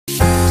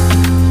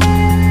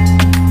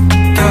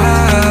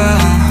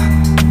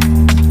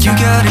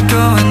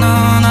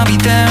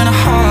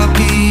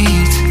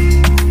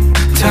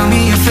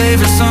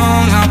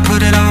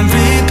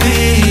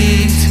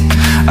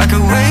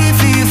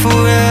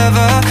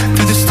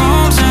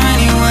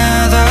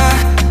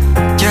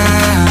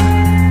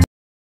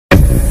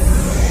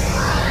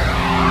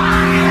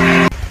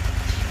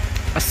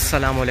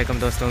अस्सलामुअलैकुम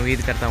दोस्तों,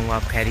 उम्मीद करता हूँ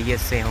आप खैरियत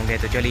से होंगे।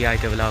 तो चलिए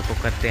आज के व्लॉग को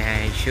करते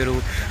हैं शुरू।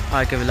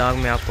 आज के व्लॉग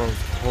में आपको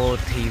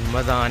बहुत ही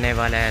मज़ा आने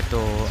वाला है। तो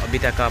अभी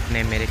तक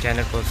आपने मेरे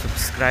चैनल को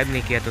सब्सक्राइब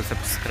नहीं किया तो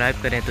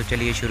सब्सक्राइब करें। तो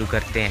चलिए शुरू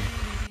करते हैं।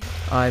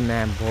 आज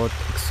मैं बहुत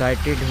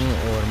एक्साइटेड हूँ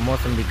और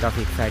मौसम भी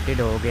काफ़ी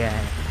एक्साइटेड हो गया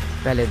है।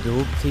 पहले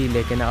धूप थी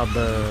लेकिन अब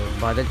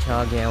बादल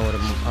छा गए हैं और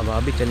हवा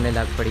भी चलने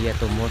लग पड़ी है,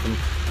 तो मौसम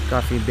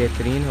काफ़ी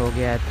बेहतरीन हो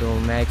गया है। तो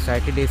मैं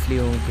एक्साइटेड इसलिए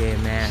हूँ कि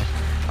मैं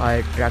आज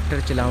ट्रैक्टर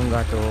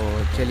चलाऊंगा। तो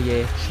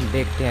चलिए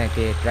देखते हैं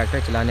कि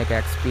ट्रैक्टर चलाने का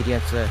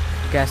एक्सपीरियंस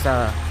कैसा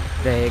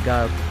रहेगा।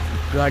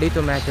 गाड़ी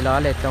तो मैं चला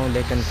लेता हूं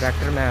लेकिन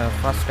ट्रैक्टर मैं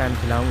फ़र्स्ट टाइम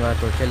चलाऊंगा।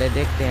 तो चले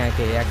देखते हैं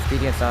कि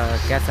एक्सपीरियंस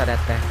कैसा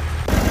रहता है।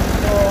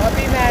 तो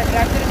अभी मैं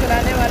ट्रैक्टर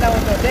चलाने वाला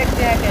हूं, तो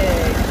देखते हैं कि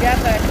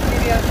कैसा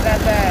एक्सपीरियंस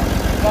रहता है।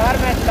 कार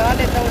मैं चला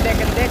लेता हूं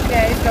लेकिन देखते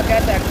हैं इसका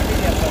कैसा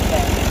एक्सपीरियंस रहता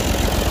है।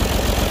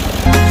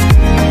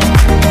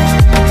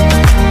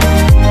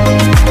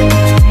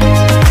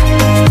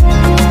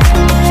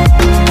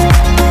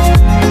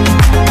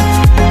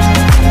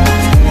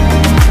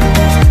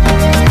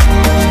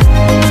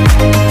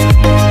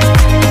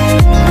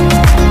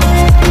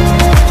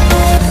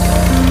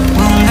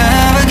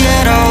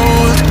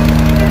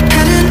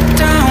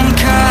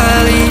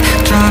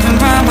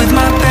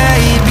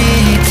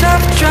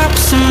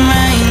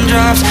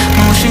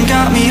 Motion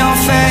got me all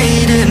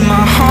faded, my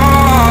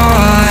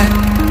heart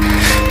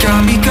got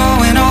me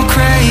going all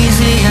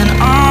crazy, and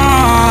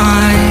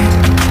I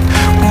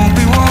won't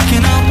be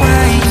walking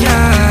away,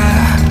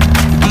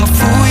 yeah. I'm a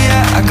fool,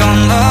 yeah, I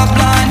got love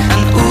blind,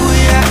 and ooh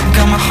yeah,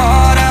 got my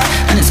heart out,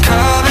 and it's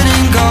covered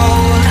in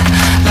gold,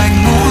 like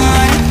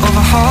moonlight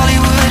over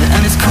Hollywood,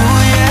 and it's cool,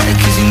 yeah,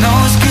 'cause you know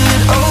it's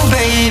good, oh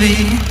baby.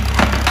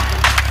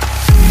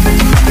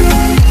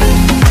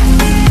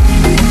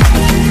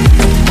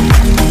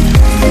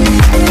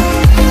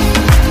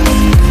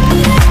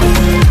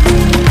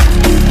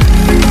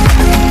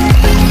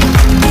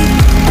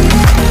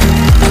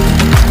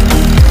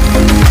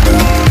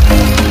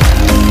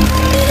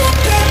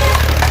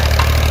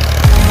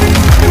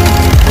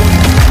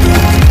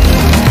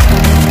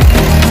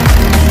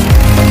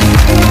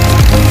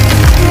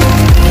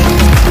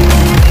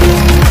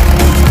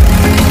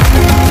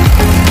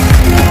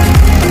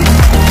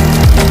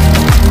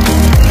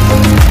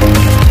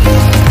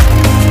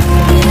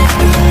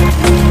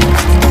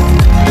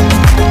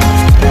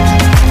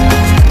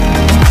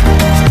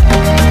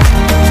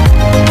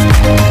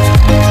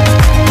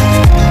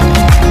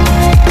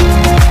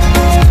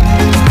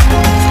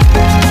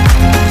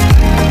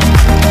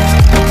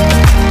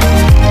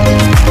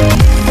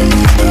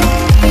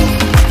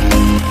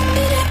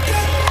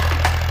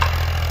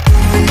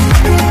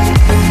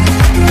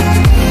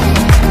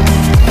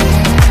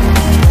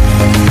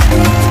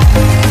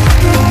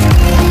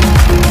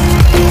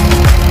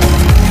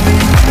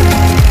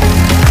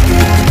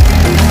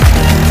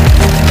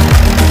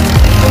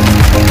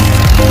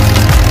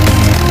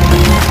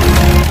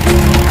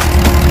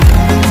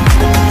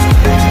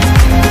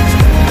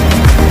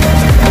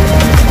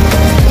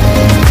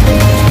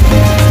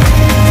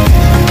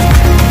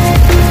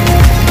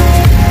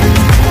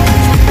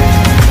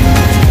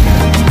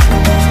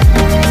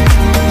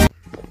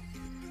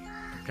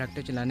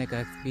 Tractor चलाने का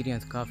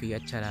experience काफ़ी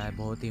अच्छा रहा है,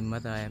 बहुत ही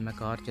मज़ा आया। मैं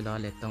कार चला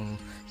लेता हूँ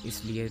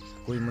इसलिए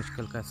कोई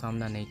मुश्किल का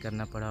सामना नहीं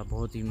करना पड़ा,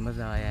 बहुत ही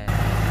मज़ा आया है।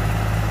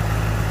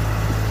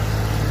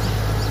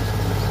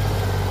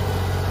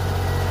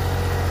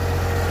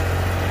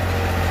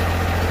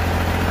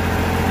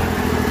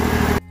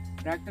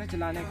 ट्रैक्टर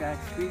चलाने का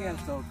एक्सपीरियंस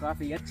तो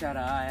काफ़ी अच्छा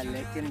रहा है,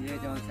 लेकिन ये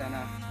जो है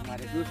ना,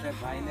 हमारे दूसरे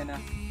भाई ने ना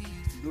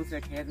दूसरे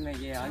खेत में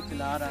ये हल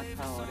चला रहा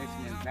था और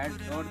इसने बेल्ट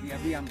तोड़ दी।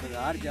 अभी हम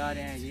बाज़ार जा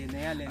रहे हैं ये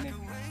नया लेने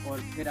और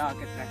फिर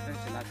आके ट्रैक्टर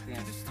चलाते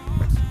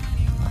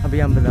हैं। अभी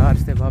हम बाज़ार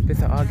से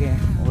वापस आ गए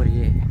हैं और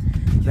ये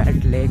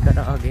बेल्ट लेकर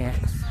आ गए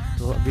हैं।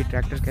 तो अभी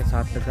ट्रैक्टर के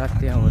साथ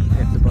लगाते हैं और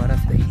फिर दोबारा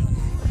से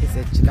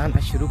इसे चलाना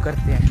शुरू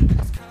करते हैं।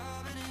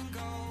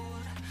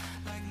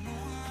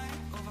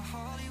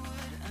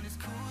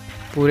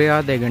 पूरे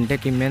आधे घंटे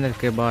की मेहनत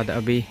के बाद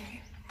अभी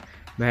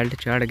बेल्ट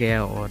चढ़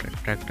गया और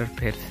ट्रैक्टर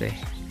फिर से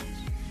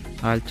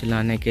हाल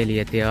चलाने के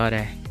लिए तैयार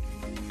है।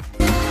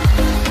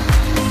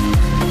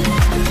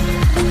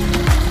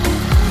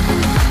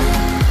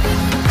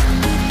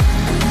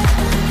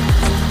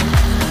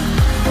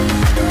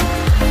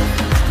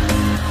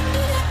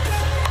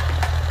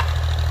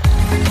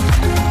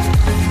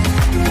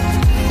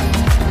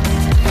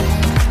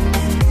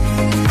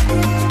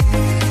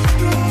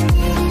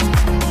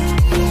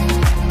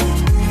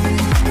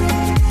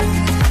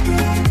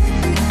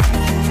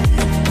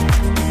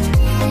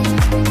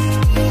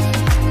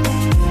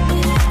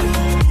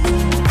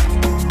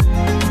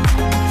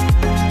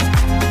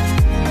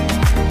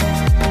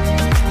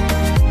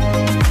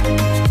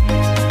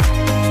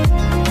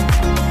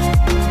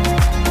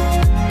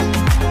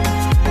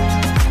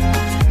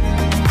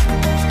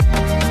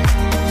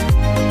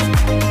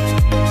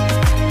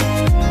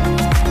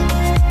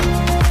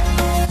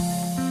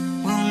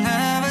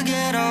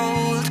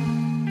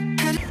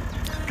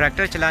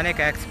 ट्रैक्टर चलाने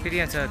का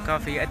एक्सपीरियंस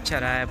काफ़ी अच्छा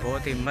रहा है,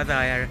 बहुत ही मज़ा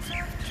आया।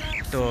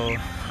 तो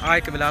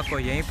आज के ब्लॉग को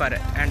यहीं पर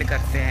एंड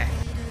करते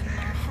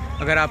हैं।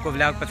 अगर आपको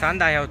ब्लॉग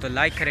पसंद आया हो तो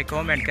लाइक करें,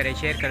 कमेंट करें,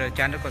 शेयर करें,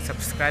 चैनल को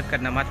सब्सक्राइब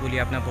करना मत भूलिए।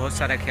 अपना बहुत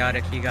सारा ख्याल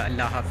रखिएगा।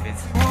 अल्लाह हाफिज़।